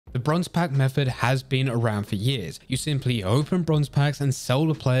The bronze pack method has been around for years. You simply open bronze packs and sell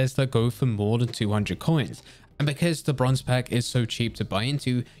the players that go for more than 200 coins. And because the bronze pack is so cheap to buy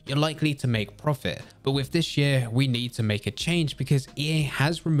into, you're likely to make profit. But with this year, we need to make a change because EA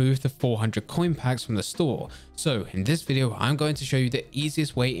has removed the 400 coin packs from the store. So in this video, I'm going to show you the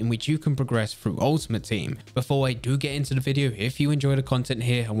easiest way in which you can progress through Ultimate Team. Before I do get into the video, if you enjoy the content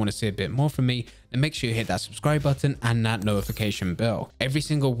here and want to see a bit more from me, then make sure you hit that subscribe button and that notification bell. Every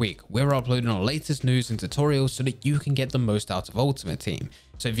single week, we're uploading our latest news and tutorials so that you can get the most out of Ultimate Team.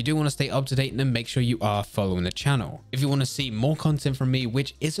 So if you do want to stay up to date, then make sure you are following the channel. If you want to see more content from me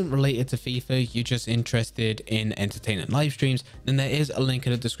which isn't related to FIFA, you're just interested in entertaining live streams, then there is a link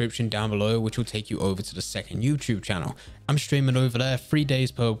in the description down below which will take you over to the second YouTube channel. I'm streaming over there 3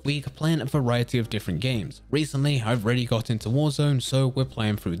 days per week, playing a variety of different games. Recently, I've already got into Warzone, so we're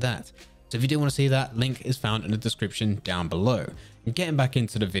playing through that. So if you do want to see that, link is found in the description down below. And getting back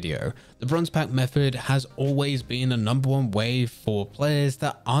into the video, the bronze pack method has always been the #1 way for players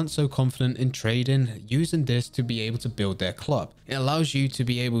that aren't so confident in trading, using this to be able to build their club. It allows you to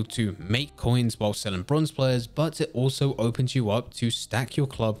be able to make coins while selling bronze players, but it also opens you up to stack your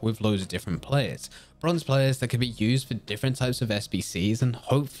club with loads of different players. Bronze players that can be used for different types of SBCs, and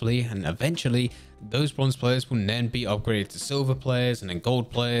hopefully and eventually those bronze players will then be upgraded to silver players and then gold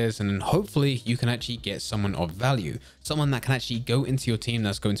players, and then hopefully you can actually get someone of value, someone that can actually go into your team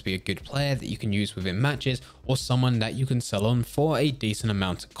that's going to be a good player that you can use within matches, or someone that you can sell on for a decent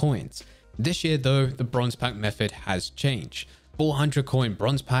amount of coins. This year though, the bronze pack method has changed. 400 coin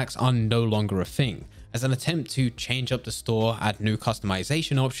bronze packs are no longer a thing. As an attempt to change up the store, add new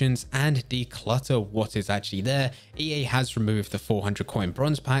customization options, and declutter what is actually there, EA has removed the 400 coin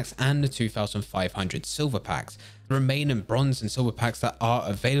bronze packs and the 2500 silver packs. The remaining bronze and silver packs that are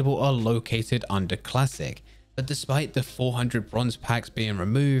available are located under classic. But despite the 400 bronze packs being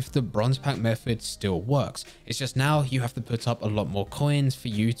removed, the bronze pack method still works. It's just now you have to put up a lot more coins for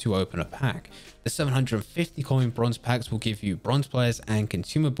you to open a pack. The 750 coin bronze packs will give you bronze players and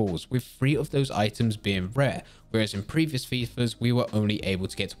consumables, with 3 of those items being rare, whereas in previous FIFAs we were only able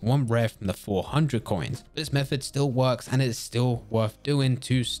to get 1 rare from the 400 coins. This method still works and it is still worth doing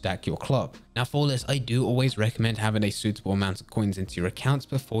to stack your club. Now for this, I do always recommend having a suitable amount of coins into your accounts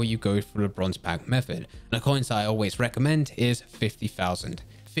before you go through the bronze pack method. And the coins that I always recommend is 50,000.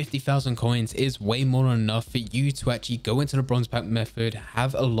 50,000 coins is way more than enough for you to actually go into the bronze pack method,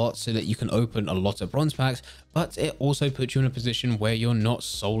 have a lot so that you can open a lot of bronze packs, but it also puts you in a position where you're not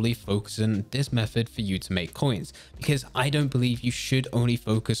solely focusing this method for you to make coins, because I don't believe you should only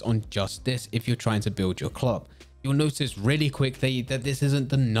focus on just this if you're trying to build your club. You'll notice really quickly that this isn't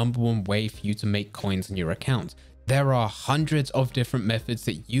the #1 way for you to make coins in your account. There are hundreds of different methods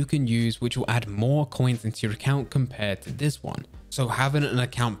that you can use which will add more coins into your account compared to this one. So having an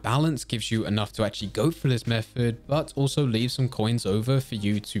account balance gives you enough to actually go through this method, but also leave some coins over for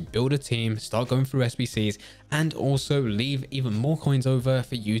you to build a team, start going through SBCs, and also leave even more coins over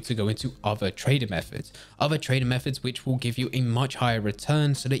for you to go into other trading methods. Other trading methods which will give you a much higher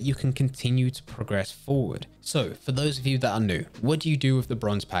return so that you can continue to progress forward. So for those of you that are new, what do you do with the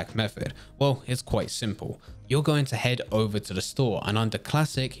bronze pack method? Well, it's quite simple. You're going to head over to the store, and under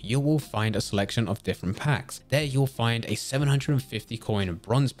classic you will find a selection of different packs. There you'll find a 750 coin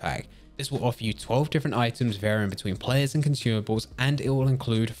bronze pack. This will offer you 12 different items varying between players and consumables, and it will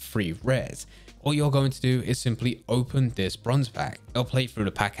include 3 rares. All you're going to do is simply open this bronze pack. It'll play through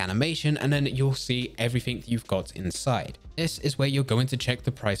the pack animation, and then you'll see everything that you've got inside. This is where you're going to check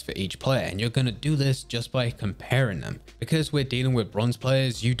the price for each player, and you're going to do this just by comparing them. Because we're dealing with bronze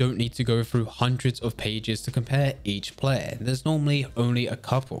players, you don't need to go through hundreds of pages to compare each player. There's normally only a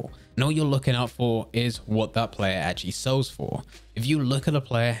couple. And all you're looking out for is what that player actually sells for. If you look at a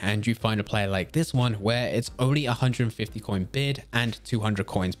player and you find a player like this one where it's only 150 coin bid and 200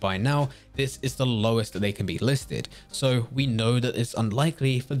 coins buy now, this is the lowest that they can be listed. So we know that it's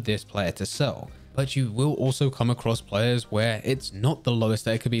unlikely for this player to sell. But you will also come across players where it's not the lowest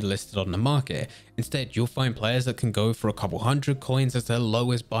that it could be listed on the market. Instead, you'll find players that can go for a couple hundred coins as their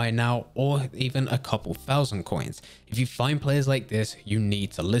lowest buy now, or even a couple thousand coins. If you find players like this, you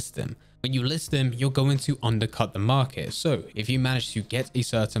need to list them. When you list them, you're going to undercut the market. So if you manage to get a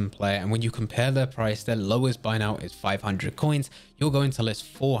certain player and when you compare their price, their lowest buy now is 500 coins, you're going to list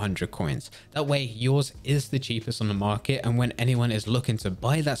 400 coins. That way yours is the cheapest on the market, and when anyone is looking to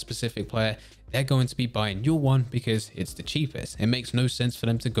buy that specific player, they're going to be buying your one because it's the cheapest. It makes no sense for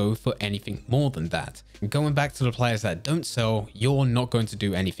them to go for anything more than that. And going back to the players that don't sell, you're not going to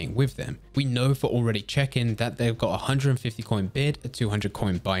do anything with them. We know for already checking that they've got 150 coin bid, a 200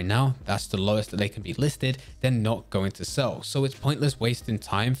 coin buy now. That's the lowest that they can be listed. They're not going to sell. So it's pointless wasting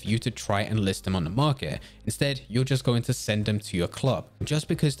time for you to try and list them on the market. Instead, you're just going to send them to your club. Just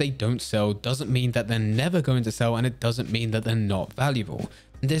because they don't sell doesn't mean that they're never going to sell, and it doesn't mean that they're not valuable.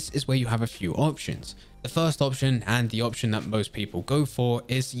 And this is where you have a few options. The first option, and the option that most people go for,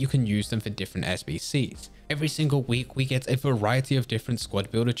 is you can use them for different SBCs. Every single week we get a variety of different squad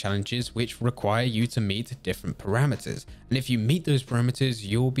builder challenges which require you to meet different parameters, and if you meet those parameters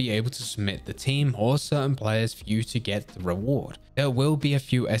you'll be able to submit the team or certain players for you to get the reward. There will be a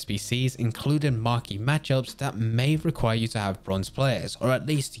few SBCs including marquee matchups that may require you to have bronze players, or at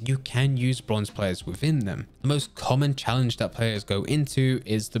least you can use bronze players within them. The most common challenge that players go into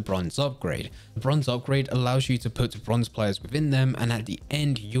is the bronze upgrade. The bronze upgrade allows you to put bronze players within them, and at the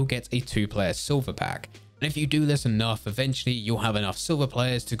end you'll get a 2-player silver pack. And if you do this enough, eventually you'll have enough silver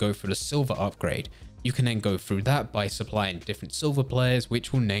players to go for the silver upgrade. You can then go through that by supplying different silver players,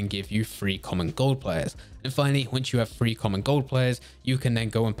 which will then give you 3 common gold players. And finally, once you have 3 common gold players, you can then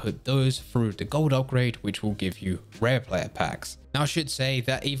go and put those through the gold upgrade, which will give you rare player packs. Now I should say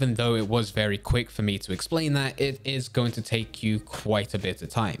that even though it was very quick for me to explain that, it is going to take you quite a bit of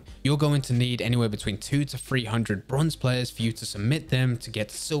time. You're going to need anywhere between 200 to 300 bronze players for you to submit them to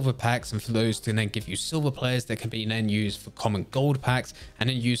get silver packs, and for those to then give you silver players that can be then used for common gold packs, and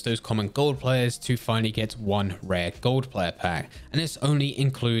then use those common gold players to finally get 1 rare gold player pack. And this only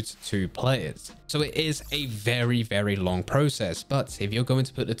includes 2 players. So it is a very, very long process, but if you're going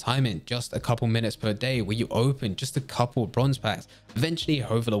to put the time in, just a couple minutes per day where you open just a couple of bronze packs, eventually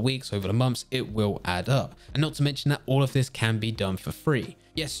over the weeks, over the months, it will add up. And not to mention that all of this can be done for free.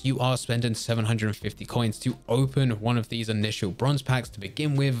 Yes, you are spending 750 coins to open one of these initial bronze packs to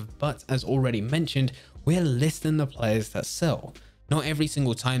begin with, but as already mentioned, we're listing the players that sell. Not every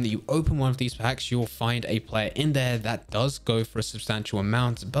single time that you open one of these packs, you'll find a player in there that does go for a substantial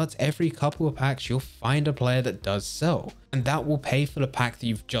amount, but every couple of packs, you'll find a player that does sell. And that will pay for the pack that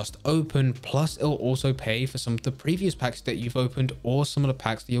you've just opened, plus it'll also pay for some of the previous packs that you've opened or some of the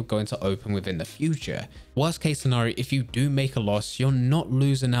packs that you're going to open within the future. Worst case scenario, if you do make a loss, you're not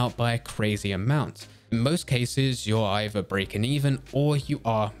losing out by a crazy amount. In most cases, you're either breaking even or you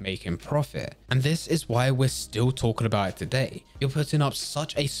are making profit. And this is why we're still talking about it today. You're putting up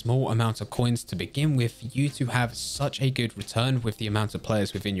such a small amount of coins to begin with for you to have such a good return with the amount of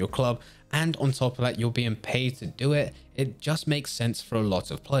players within your club, and on top of that you're being paid to do it. It just makes sense for a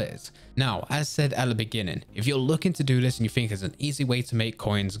lot of players. Now, as said at the beginning, if you're looking to do this and you think it's an easy way to make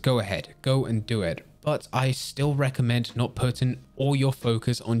coins, go ahead, go and do it. But I still recommend not putting all your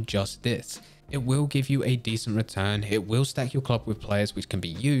focus on just this. It will give you a decent return, it will stack your club with players which can be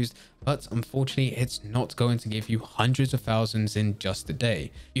used, but unfortunately it's not going to give you hundreds of thousands in just a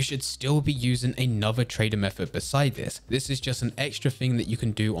day. You should still be using another trader method beside this. This is just an extra thing that you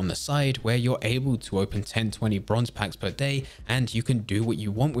can do on the side where you're able to open 10-20 bronze packs per day, and you can do what you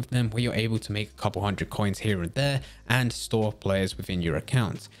want with them, where you're able to make a couple hundred coins here and there and store players within your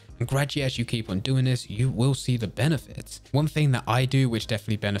account. And gradually, as you keep on doing this, you will see the benefits. One thing that I do which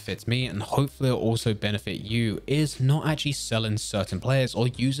definitely benefits me, and hopefully will also benefit you, is not actually selling certain players or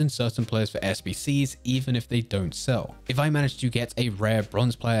using certain players for SBCs even if they don't sell. If I manage to get a rare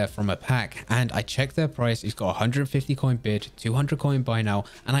bronze player from a pack and I check their price, he's got 150 coin bid, 200 coin buy now,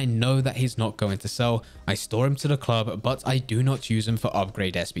 and I know that he's not going to sell, I store him to the club, but I do not use him for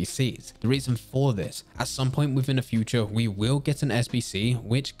upgrade SBCs. The reason for this, at some point within the future, we will get an SBC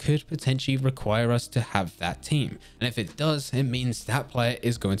which could potentially require us to have that team, and if it does, it means that player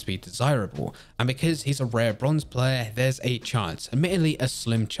is going to be desirable. And because he's a rare bronze player, there's a chance, admittedly a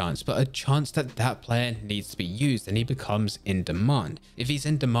slim chance, but a chance that that player needs to be used and he becomes in demand. If he's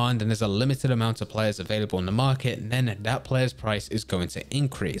in demand and there's a limited amount of players available in the market, then that player's price is going to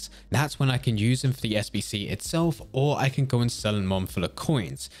increase. That's when I can use him for the SBC itself, or I can go and sell him on for the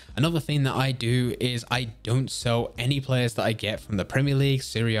coins. Another thing that I do is I don't sell any players that I get from the Premier League,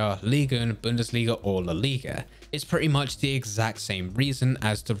 Serie A, Liga, Bundesliga or La Liga. It's pretty much the exact same reason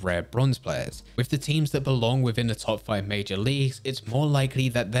as the rare bronze players. With the teams that belong within the top 5 major leagues, it's more likely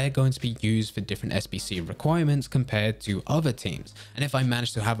that they're going to be used for different SBC requirements compared to other teams. And if I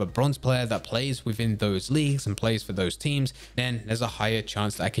manage to have a bronze player that plays within those leagues and plays for those teams, then there's a higher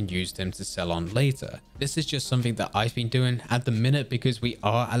chance that I can use them to sell on later. This is just something that I've been doing at the minute because we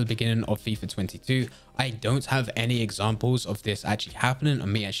are at the beginning of FIFA 22. I don't have any examples of this actually happening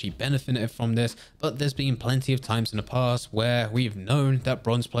and me actually benefiting from this, but there's been plenty of times in the past where we've known that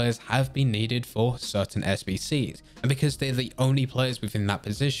bronze players have been be needed for certain SBCs. And because they're the only players within that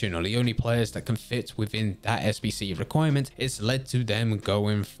position, or the only players that can fit within that SBC requirement, it's led to them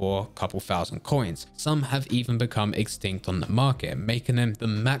going for a couple thousand coins. Some have even become extinct on the market, making them the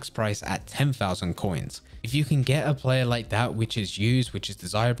max price at 10,000 coins. If you can get a player like that which is used, which is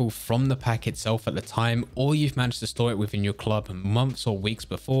desirable from the pack itself at the time, or you've managed to store it within your club months or weeks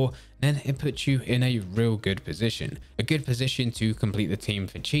before, then it puts you in a real good position. A good position to complete the team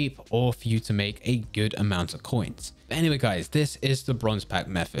for cheap, or for you to make a good amount of coins. But anyway guys, this is the bronze pack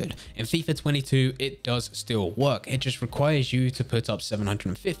method. In FIFA 22 it does still work, it just requires you to put up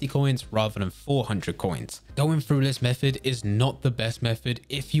 750 coins rather than 400 coins. Going through this method is not the best method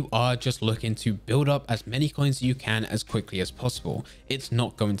if you are just looking to build up as many coins as you can as quickly as possible. It's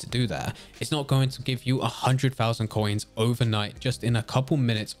not going to do that. It's not going to give you 100,000 coins overnight just in a couple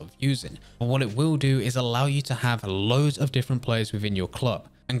minutes of using. But what it will do is allow you to have loads of different players within your club.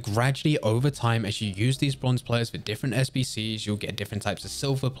 And gradually over time, as you use these bronze players for different SBCs, you'll get different types of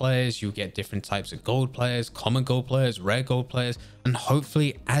silver players, you'll get different types of gold players, common gold players, rare gold players, and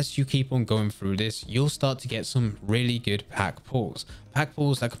hopefully as you keep on going through this, you'll start to get some really good pack pulls. Pack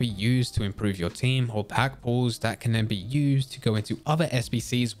pulls that can be used to improve your team, or pack pulls that can then be used to go into other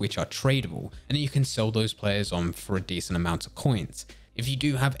SBCs which are tradable, and then you can sell those players on for a decent amount of coins. If you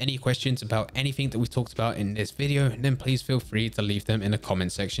do have any questions about anything that we talked about in this video, then please feel free to leave them in the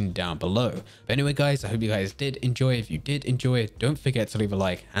comment section down below. But anyway guys, I hope you guys did enjoy. If you did enjoy, don't forget to leave a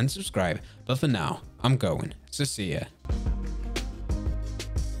like and subscribe. But for now, I'm going. So see ya.